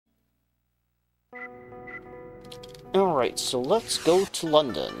Alright, so let's go to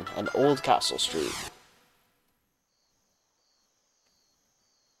London and Old Castle Street.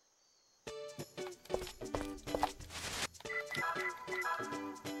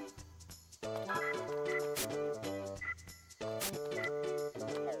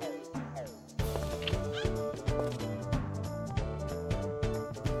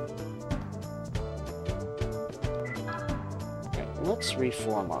 Let's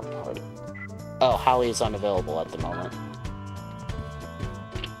reform our party. Oh, Halley is unavailable at the moment.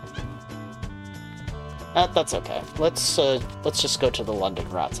 That's okay. Let's just go to the London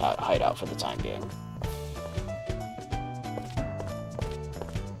Rats Hideout for the time being.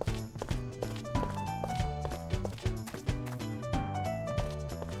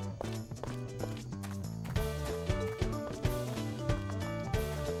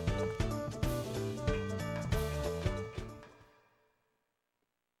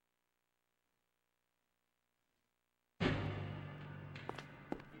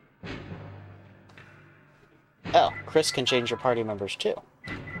 Oh, Chris can change your party members too.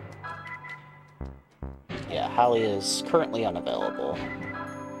 Yeah, Halley is currently unavailable.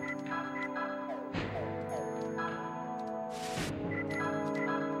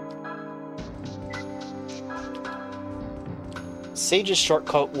 Sage's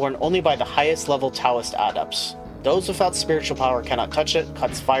shortcut worn only by the highest level Taoist adepts. Those without spiritual power cannot touch it,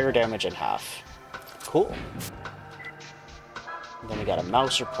 cuts fire damage in half. Cool. And then we got a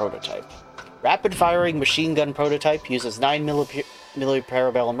Mauser prototype. Rapid-firing machine gun prototype uses 9mm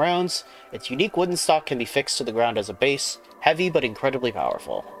parabellum rounds. Its unique wooden stock can be fixed to the ground as a base. Heavy, but incredibly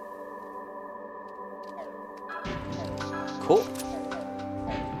powerful. Cool.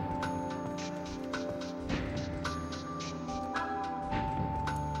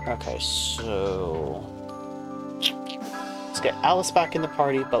 Okay, so... let's get Alice back in the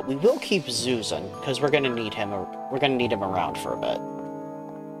party, but we will keep Zhuzhen, because we're gonna need him around for a bit.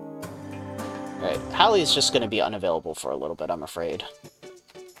 Alright, Halley's just going to be unavailable for a little bit, I'm afraid.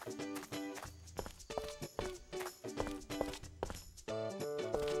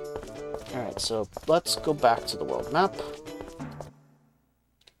 Alright, so let's go back to the world map.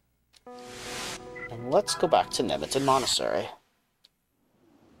 And let's go back to Nemeton Monastery.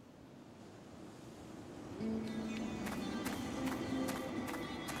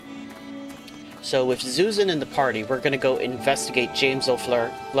 So with Zhuzhen in the party, we're going to go investigate James O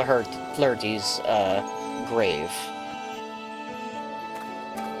Flaherty's grave.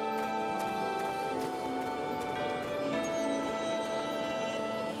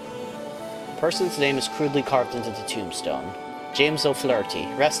 The person's name is crudely carved into the tombstone. James O Flaherty,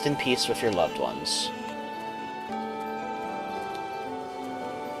 rest in peace with your loved ones.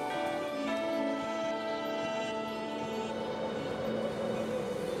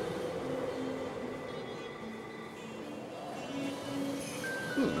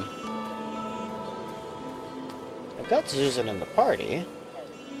 I've got Zhuzhen in the party.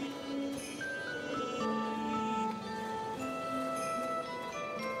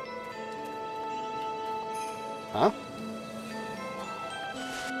 Huh?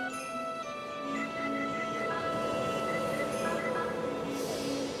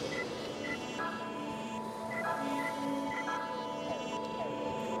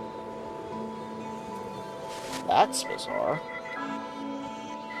 That's bizarre.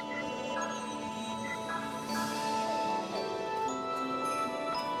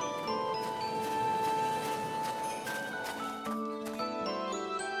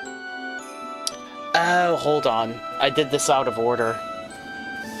 Oh, hold on. I did this out of order.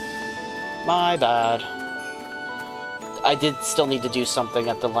 My bad. I did still need to do something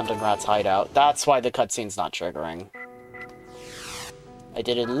at the London Rats Hideout. That's why the cutscene's not triggering. I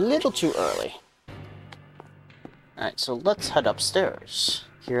did it a little too early. Alright, so let's head upstairs,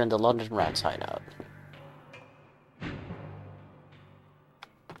 here in the London Rats Hideout.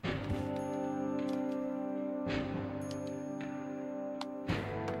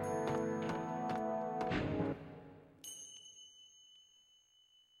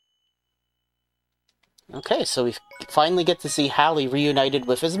 Okay, so we finally get to see Halley reunited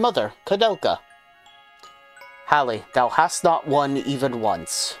with his mother, Koudelka. Halley, thou hast not won even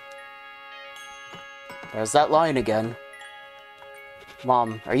once. There's that line again.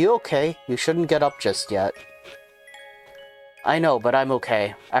 Mom, are you okay? You shouldn't get up just yet. I know, but I'm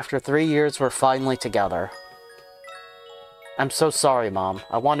okay. After 3 years, we're finally together. I'm so sorry, Mom.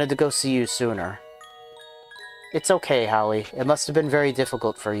 I wanted to go see you sooner. It's okay, Halley. It must have been very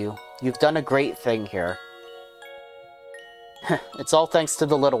difficult for you. You've done a great thing here. It's all thanks to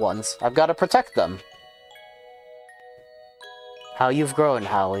the little ones. I've got to protect them. How you've grown,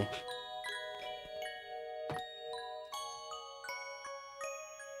 Halley.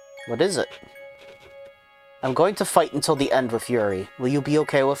 What is it? I'm going to fight until the end with Yuri. Will you be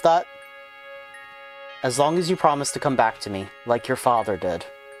okay with that? As long as you promise to come back to me, like your father did.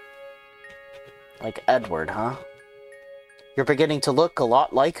 Like Edward, huh? You're beginning to look a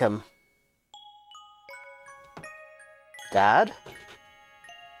lot like him. Dad?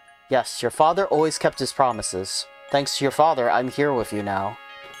 Yes, your father always kept his promises. Thanks to your father, I'm here with you now.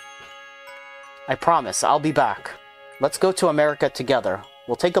 I promise, I'll be back. Let's go to America together.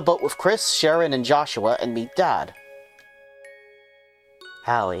 We'll take a boat with Chris, Sharon, and Joshua and meet Dad.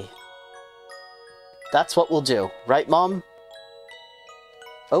 Halley. That's what we'll do, right, Mom?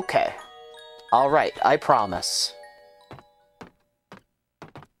 Okay. Alright, I promise.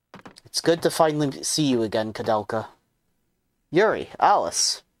 It's good to finally see you again, Koudelka. Yuri,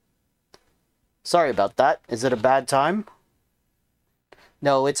 Alice. Sorry about that. Is it a bad time?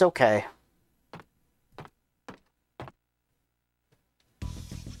 No, it's okay.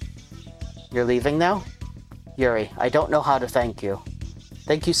 You're leaving now? Yuri, I don't know how to thank you.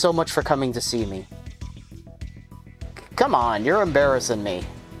 Thank you so much for coming to see me. Come on, you're embarrassing me.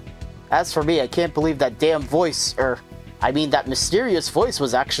 As for me, I can't believe that damn voice, that mysterious voice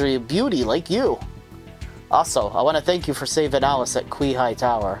was actually a beauty like you. Also, I want to thank you for saving Alice at Kui High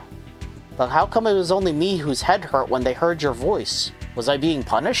Tower. But how come it was only me whose head hurt when they heard your voice? Was I being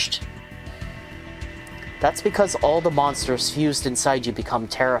punished? That's because all the monsters fused inside you become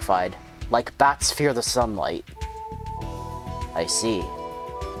terrified, like bats fear the sunlight. I see.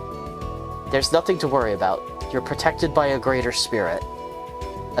 There's nothing to worry about. You're protected by a greater spirit.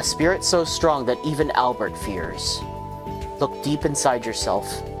 A spirit so strong that even Albert fears. Look deep inside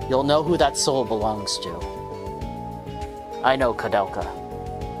yourself. You'll know who that soul belongs to. I know, Koudelka.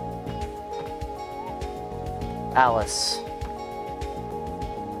 Alice.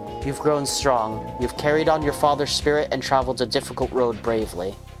 You've grown strong. You've carried on your father's spirit and traveled a difficult road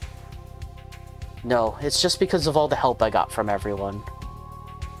bravely. No, it's just because of all the help I got from everyone.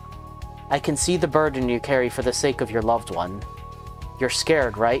 I can see the burden you carry for the sake of your loved one. You're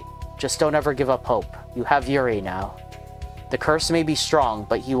scared, right? Just don't ever give up hope. You have Yuri now. The curse may be strong,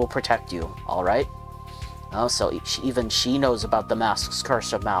 but he will protect you, alright? Oh, so even she knows about the mask's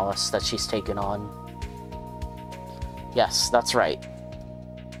curse of malice that she's taken on. Yes, that's right.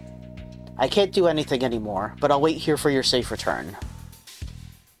 I can't do anything anymore, but I'll wait here for your safe return.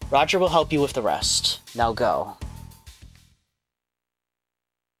 Roger will help you with the rest. Now go.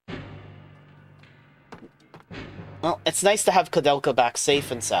 Well, it's nice to have Koudelka back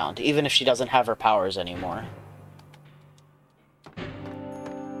safe and sound, even if she doesn't have her powers anymore.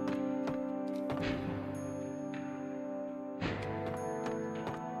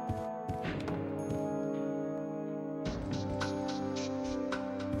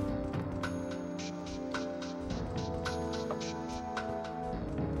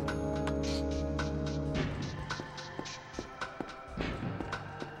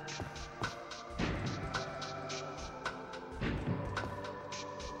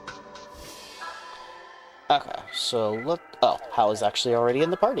 Okay, so oh, Hal is actually already in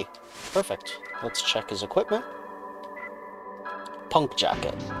the party. Perfect. Let's check his equipment. Punk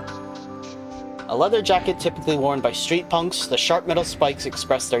jacket. A leather jacket typically worn by street punks, the sharp metal spikes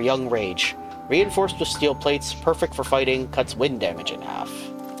express their young rage. Reinforced with steel plates, perfect for fighting, cuts wind damage in half.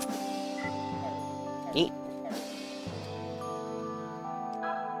 Neat.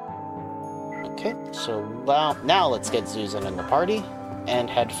 Okay, so now let's get Zhuzhen in the party and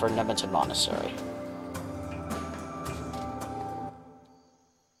head for Nemeton Monastery.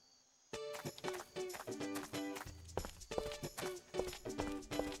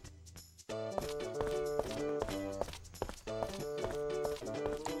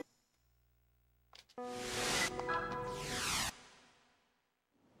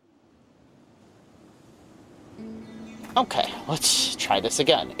 Okay, let's try this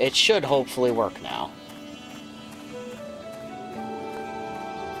again. It should hopefully work now.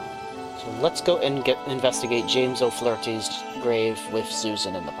 So let's go and investigate James O Flaherty's grave with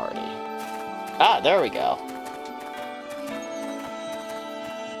Zhuzhen in the party. Ah, there we go.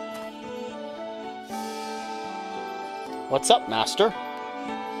 What's up, Master?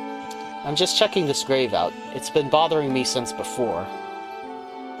 I'm just checking this grave out. It's been bothering me since before.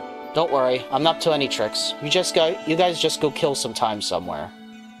 Don't worry, I'm not to any tricks. You guys just go kill some time somewhere.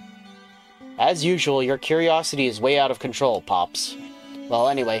 As usual, your curiosity is way out of control, Pops. Well,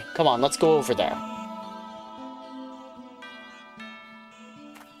 anyway, come on, let's go over there.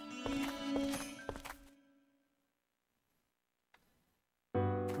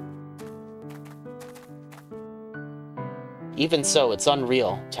 Even so, it's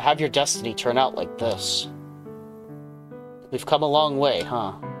unreal to have your destiny turn out like this. We've come a long way,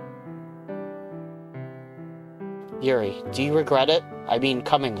 huh? Yuri, do you regret it? I mean,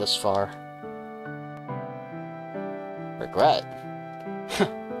 coming this far. Regret?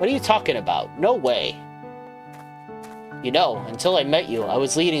 What are you talking about? No way. You know, until I met you, I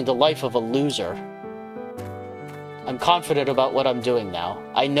was leading the life of a loser. I'm confident about what I'm doing now.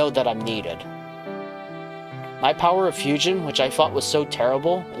 I know that I'm needed. My power of fusion, which I thought was so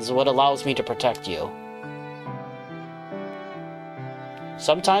terrible, is what allows me to protect you.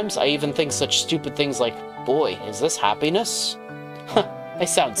 Sometimes I even think such stupid things like, boy, is this happiness? I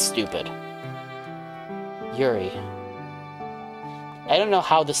sound stupid. Yuri. I don't know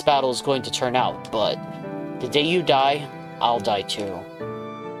how this battle is going to turn out, but the day you die, I'll die too.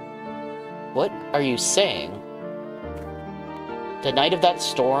 What are you saying? The night of that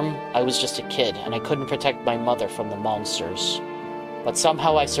storm, I was just a kid, and I couldn't protect my mother from the monsters. But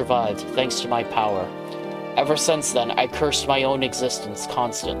somehow I survived, thanks to my power. Ever since then, I cursed my own existence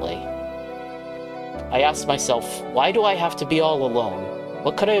constantly. I asked myself, why do I have to be all alone?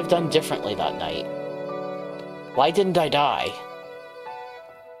 What could I have done differently that night? Why didn't I die?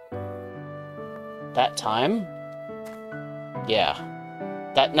 That time? Yeah.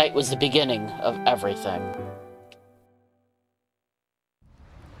 That night was the beginning of everything.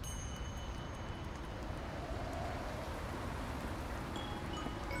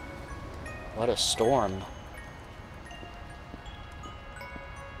 What a storm.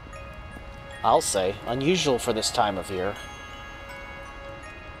 I'll say, unusual for this time of year.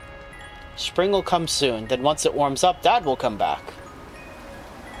 Spring will come soon, then once it warms up, Dad will come back.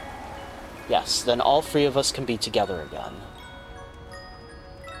 Yes, then all three of us can be together again.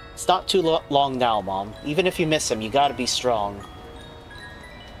 It's not too long now, Mom. Even if you miss him, you gotta be strong.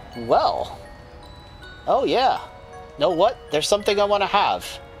 Well. Oh yeah. Know what? There's something I want to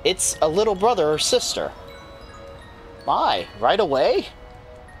have. It's a little brother or sister. My, right away?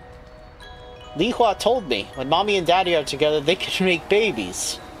 Li Hua told me, when Mommy and Daddy are together, they can make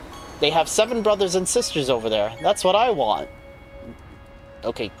babies. They have 7 brothers and sisters over there. That's what I want.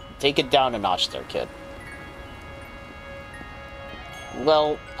 Okay, take it down a notch there, kid.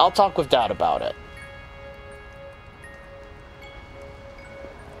 Well, I'll talk with Dad about it.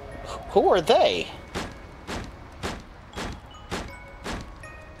 Who are they?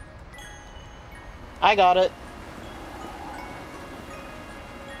 I got it.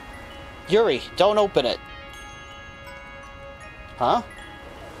 Yuri, don't open it. Huh?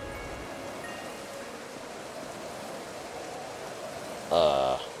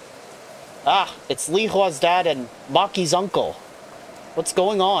 Ah, it's Li Hua's dad and Maki's uncle. What's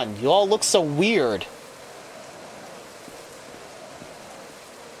going on? You all look so weird.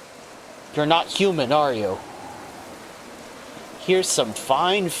 You're not human, are you? Here's some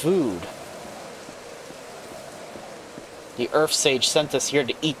fine food. The Earth Sage sent us here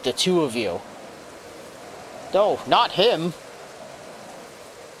to eat the 2 of you. No, not him.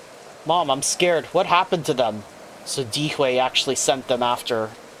 Mom, I'm scared. What happened to them? So Dihui actually sent them after...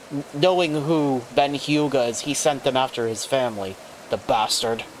 Knowing who Ben Hyuga is, he sent them after his family. The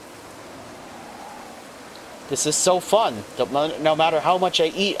bastard. This is so fun. No matter how much I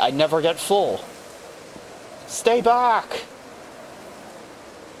eat, I never get full. Stay back!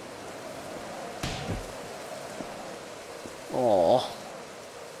 Aww.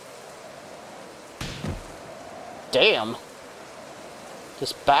 Damn.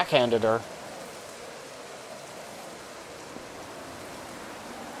 Just backhanded her.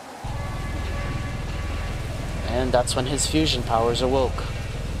 And that's when his fusion powers awoke.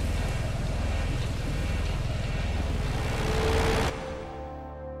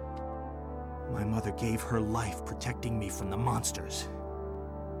 My mother gave her life protecting me from the monsters.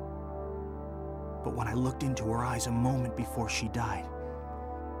 But when I looked into her eyes a moment before she died,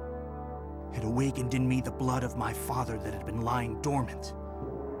 it awakened in me the blood of my father that had been lying dormant.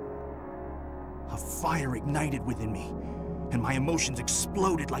 A fire ignited within me, and my emotions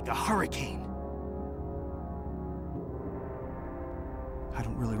exploded like a hurricane. I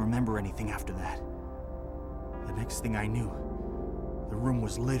don't really remember anything after that. The next thing I knew, the room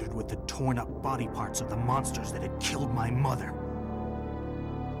was littered with the torn-up body parts of the monsters that had killed my mother.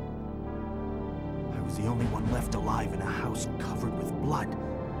 I was the only one left alive in a house covered with blood.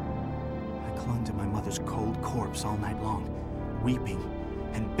 I clung to my mother's cold corpse all night long, weeping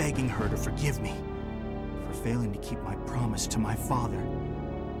and begging her to forgive me for failing to keep my promise to my father,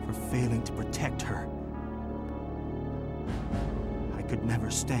 for failing to protect her. I could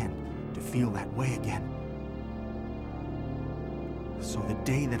never stand to feel that way again. So the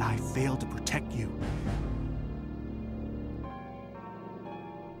day that I failed to protect you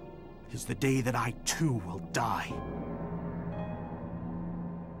is the day that I too will die.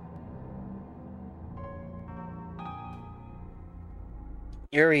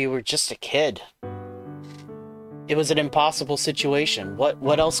 Yuri, you were just a kid. It was an impossible situation.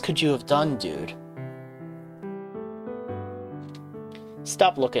 What else could you have done, dude?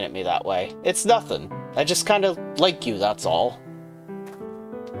 Stop looking at me that way. It's nothing. I just kind of like you, that's all.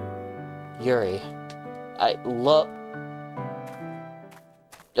 Yuri, I love...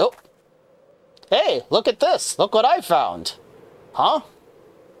 Oh! Hey, look at this! Look what I found! Huh?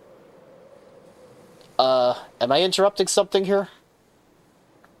 Am I interrupting something here?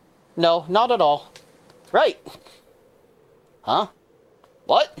 No, not at all. Right! Huh?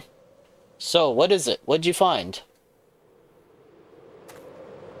 What? So, what is it? What'd you find?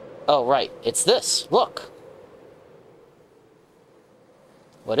 Oh, right. It's this. Look!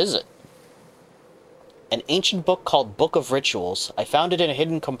 What is it? An ancient book called Book of Rituals. I found it in a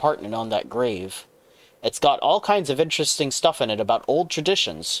hidden compartment on that grave. It's got all kinds of interesting stuff in it about old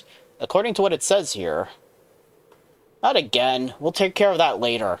traditions. According to what it says here... Not again. We'll take care of that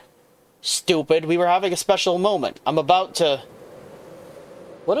later. Stupid. We were having a special moment. I'm about to...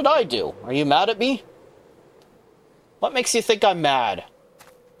 What did I do? Are you mad at me? What makes you think I'm mad?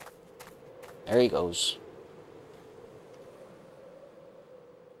 There he goes.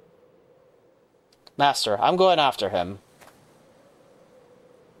 Master, I'm going after him.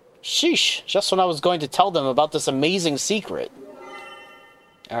 Sheesh, just when I was going to tell them about this amazing secret.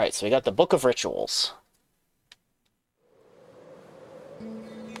 Alright, so we got the Book of Rituals.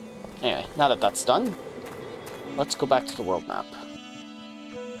 Anyway, now that that's done, let's go back to the world map.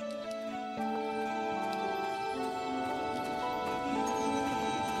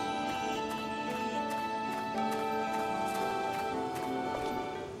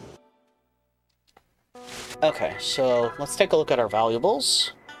 Okay, so let's take a look at our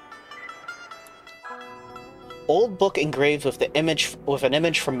valuables. Old book engraved with an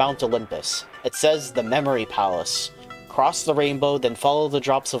image from Mount Olympus. It says the Memory Palace. Cross the rainbow, then follow the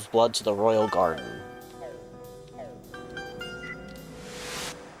drops of blood to the royal garden.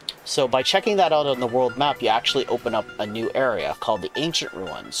 So by checking that out on the world map, you actually open up a new area called the Ancient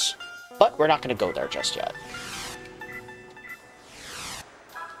Ruins. But we're not going to go there just yet.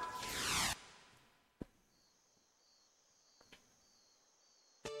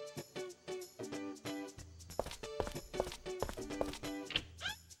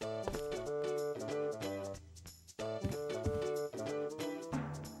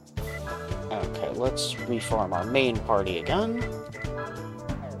 Let's reform our main party again.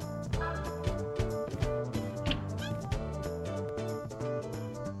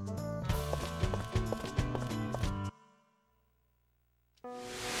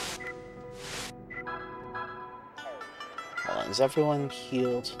 Hold on, is everyone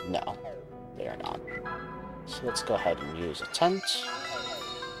healed? No, they are not. So let's go ahead and use a tent.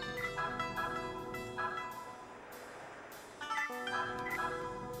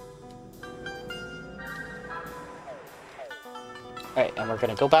 Alright, and we're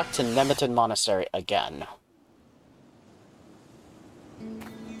going to go back to Nemeton Monastery again.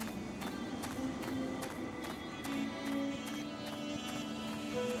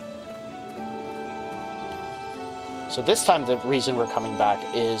 So this time the reason we're coming back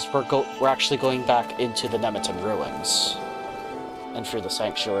is we're actually going back into the Nemeton ruins. And through the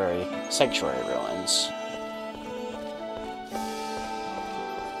sanctuary ruins.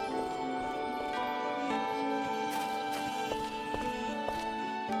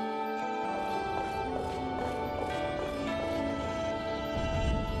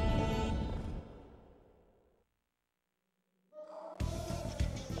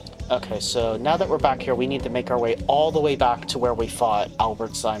 Okay, so now that we're back here, we need to make our way all the way back to where we fought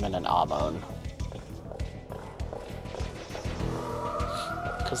Albert, Simon, and Amon.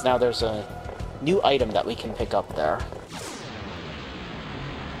 Because now there's a new item that we can pick up there.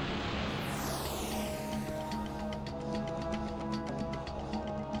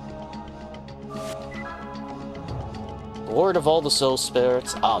 Lord of all the soul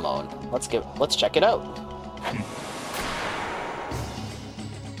spirits, Amon. Let's check it out.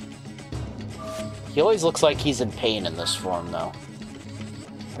 He always looks like he's in pain in this form, though.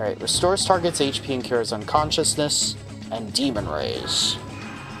 Alright, restores target's HP and cures unconsciousness, and demon rays.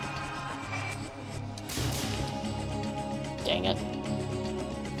 Dang it.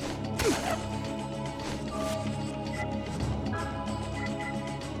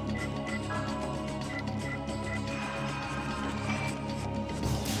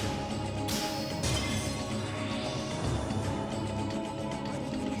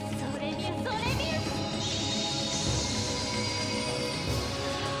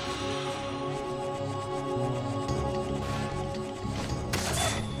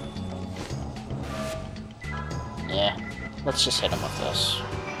 Let's just hit him with this.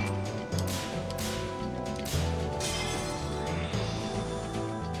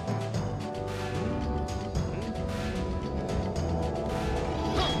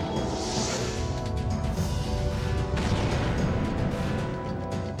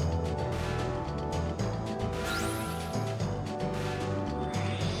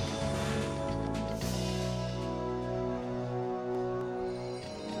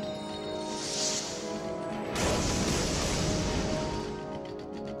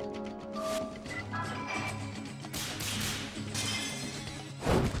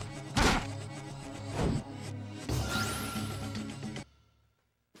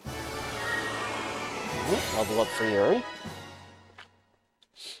 Level up for Yuri.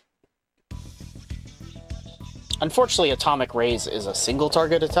 Unfortunately, Atomic Rays is a single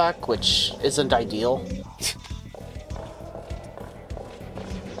target attack, which isn't ideal.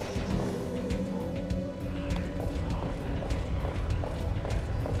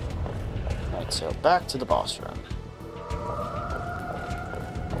 Alright, so back to the boss room.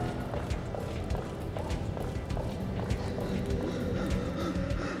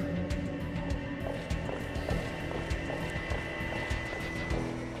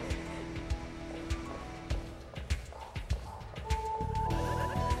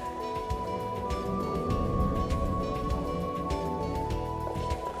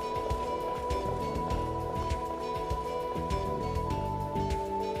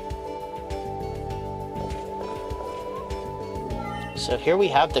 So here we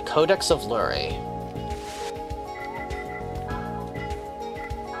have the Codex of Lurie.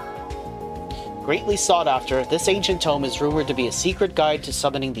 Greatly sought after, this ancient tome is rumored to be a secret guide to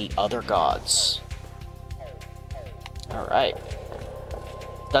summoning the other gods. Alright.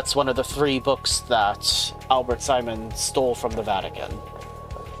 That's one of the 3 books that Albert Simon stole from the Vatican.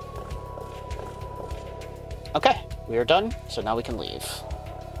 Okay, we are done, so now we can leave.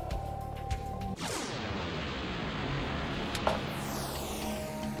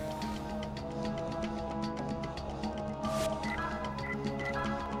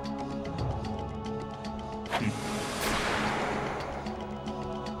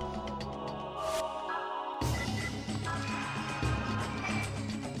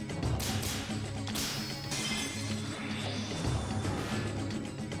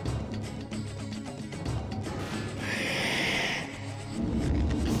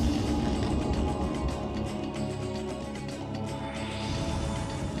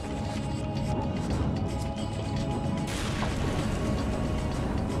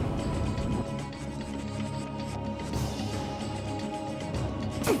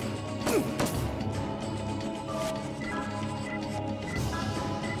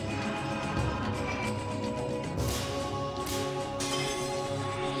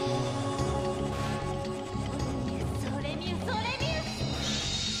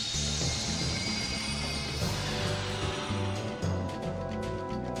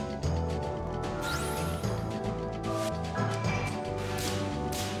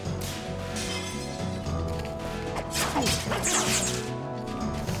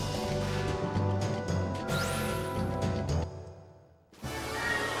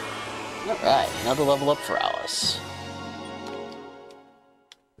 Alright, another level up for Alice.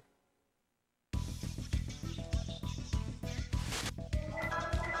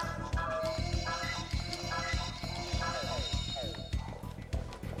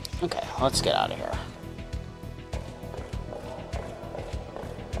 Okay, let's get out of here.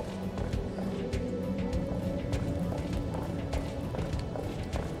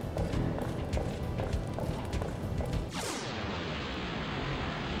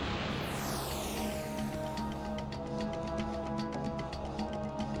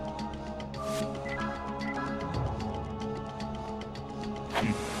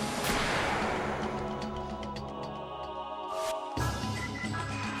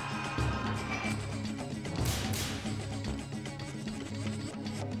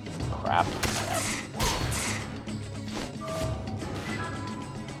 Crap.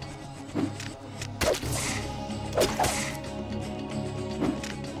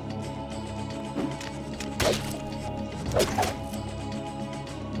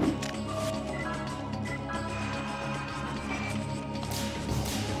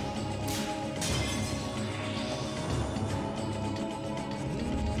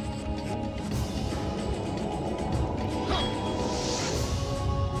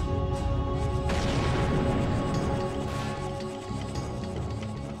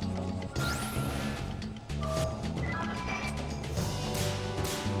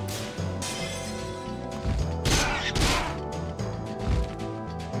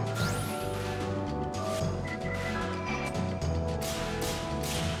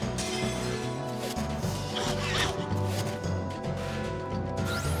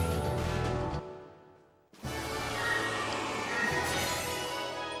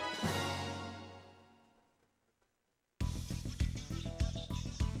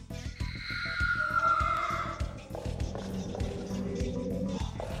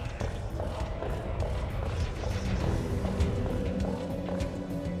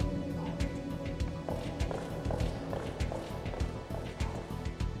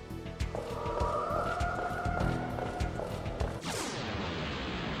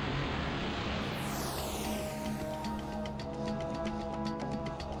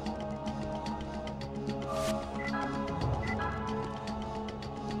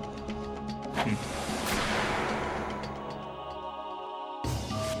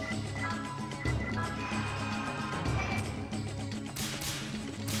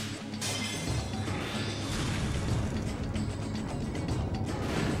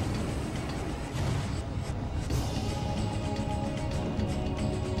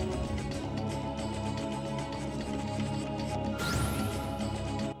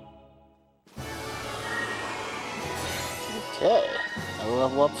 Okay, a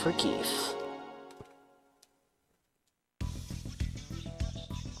level up for Keith.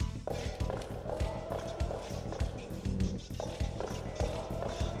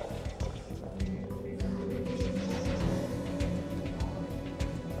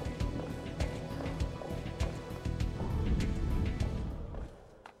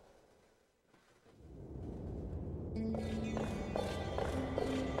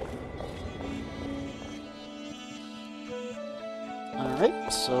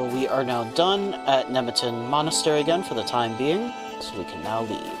 Alright, so we are now done at Nemeton Monastery again for the time being, so we can now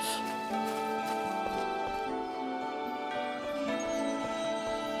leave.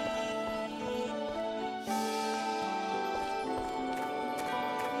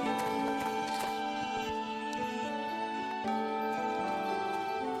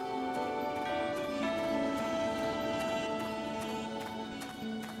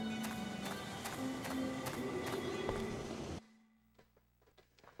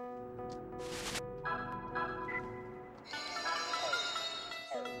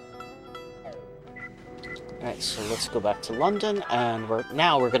 Alright, so let's go back to London, and we're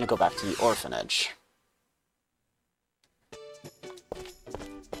going to go back to the Orphanage.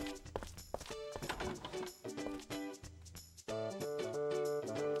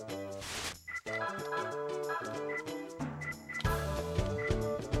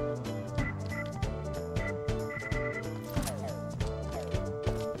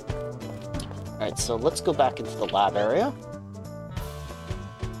 Alright, so let's go back into the lab area.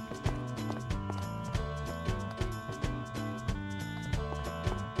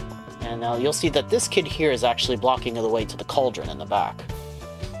 And now you'll see that this kid here is actually blocking the way to the cauldron in the back.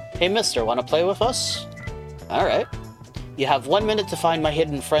 Hey mister, wanna play with us? Alright. You have 1 minute to find my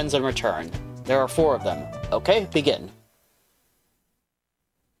hidden friends and return. There are 4 of them. Okay, begin.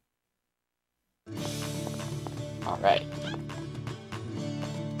 Alright.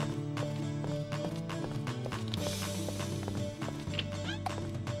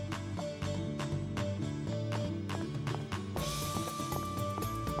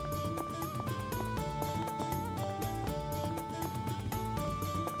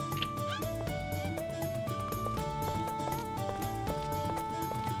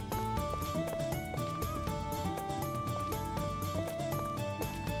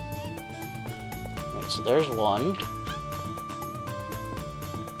 So there's 1,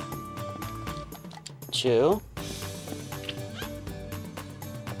 2,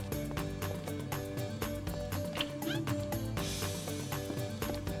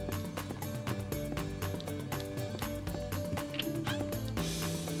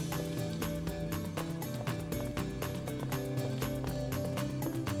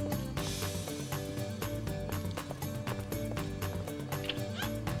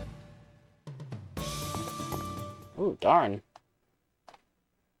 ooh, darn.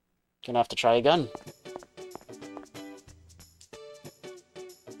 Gonna have to try again.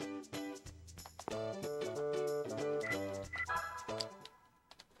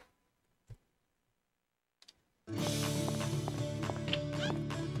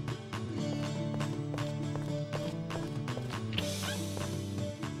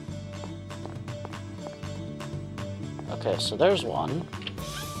 Okay, so there's 1.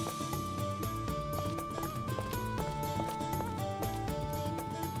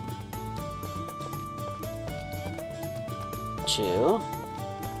 2.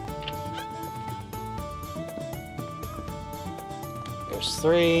 There's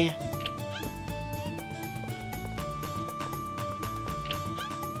 3.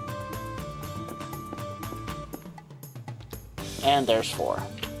 And there's 4.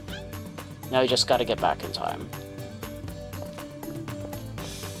 Now you just gotta get back in time.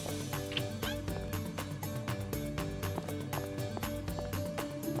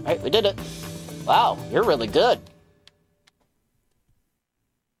 Alright, we did it. Wow, you're really good.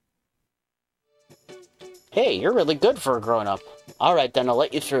 Hey, you're really good for a grown-up. Alright then, I'll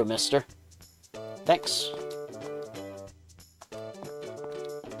let you through, mister. Thanks.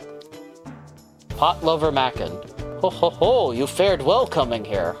 Pot Lover Mackin. Ho ho ho, you fared well coming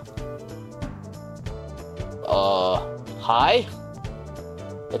here. Hi?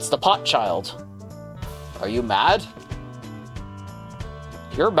 It's the Pot Child. Are you mad?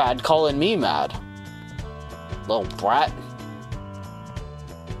 You're mad calling me mad. Little brat.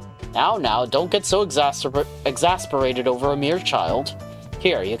 Now, don't get so exasperated over a mere child.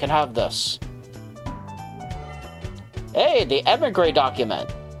 Here, you can have this. Hey, the Emigre Document!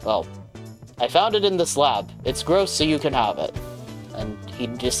 Well, I found it in this lab. It's gross, so you can have it. And he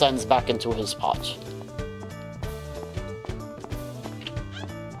descends back into his pot.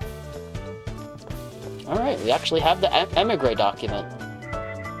 Alright, we actually have the Emigre Document.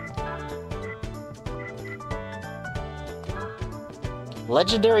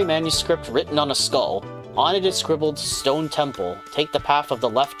 Legendary manuscript written on a skull. On it is scribbled, Stone Temple. Take the path of the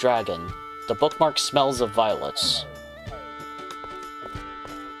left dragon. The bookmark smells of violets.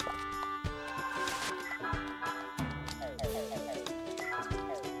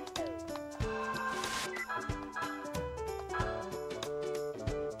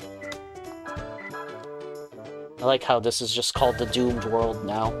 I like how this is just called the Doomed World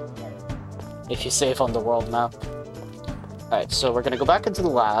now, if you save on the world map. Alright, so we're gonna go back into the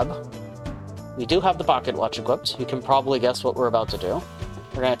lab. We do have the pocket watch equipped. You can probably guess what we're about to do.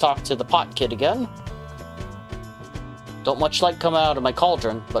 We're gonna talk to the pot kid again. Don't much like coming out of my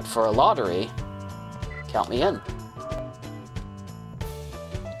cauldron, but for a lottery, count me in.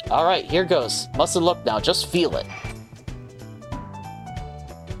 Alright, here goes. Mustn't look now, just feel it.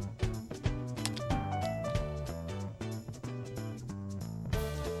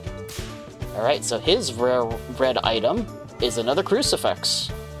 Alright, so his rare red item is another crucifix.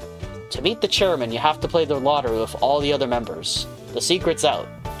 To meet the chairman, you have to play the lottery with all the other members. The secret's out.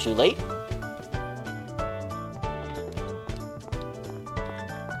 Too late?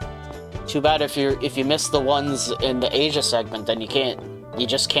 Too bad if you miss the ones in the Asia segment, then you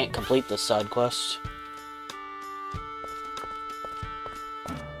just can't complete this side quest.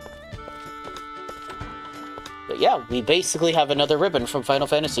 But yeah, we basically have another ribbon from Final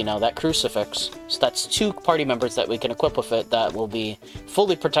Fantasy now, that crucifix. So that's 2 party members that we can equip with it that will be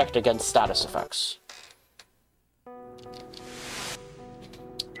fully protected against status effects.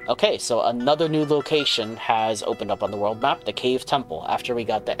 Okay, so another new location has opened up on the world map, the Cave Temple, after we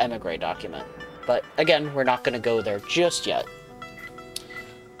got the Emigre Document. But again, we're not going to go there just yet.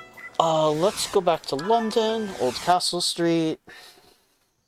 Let's go back to London, Old Castle Street.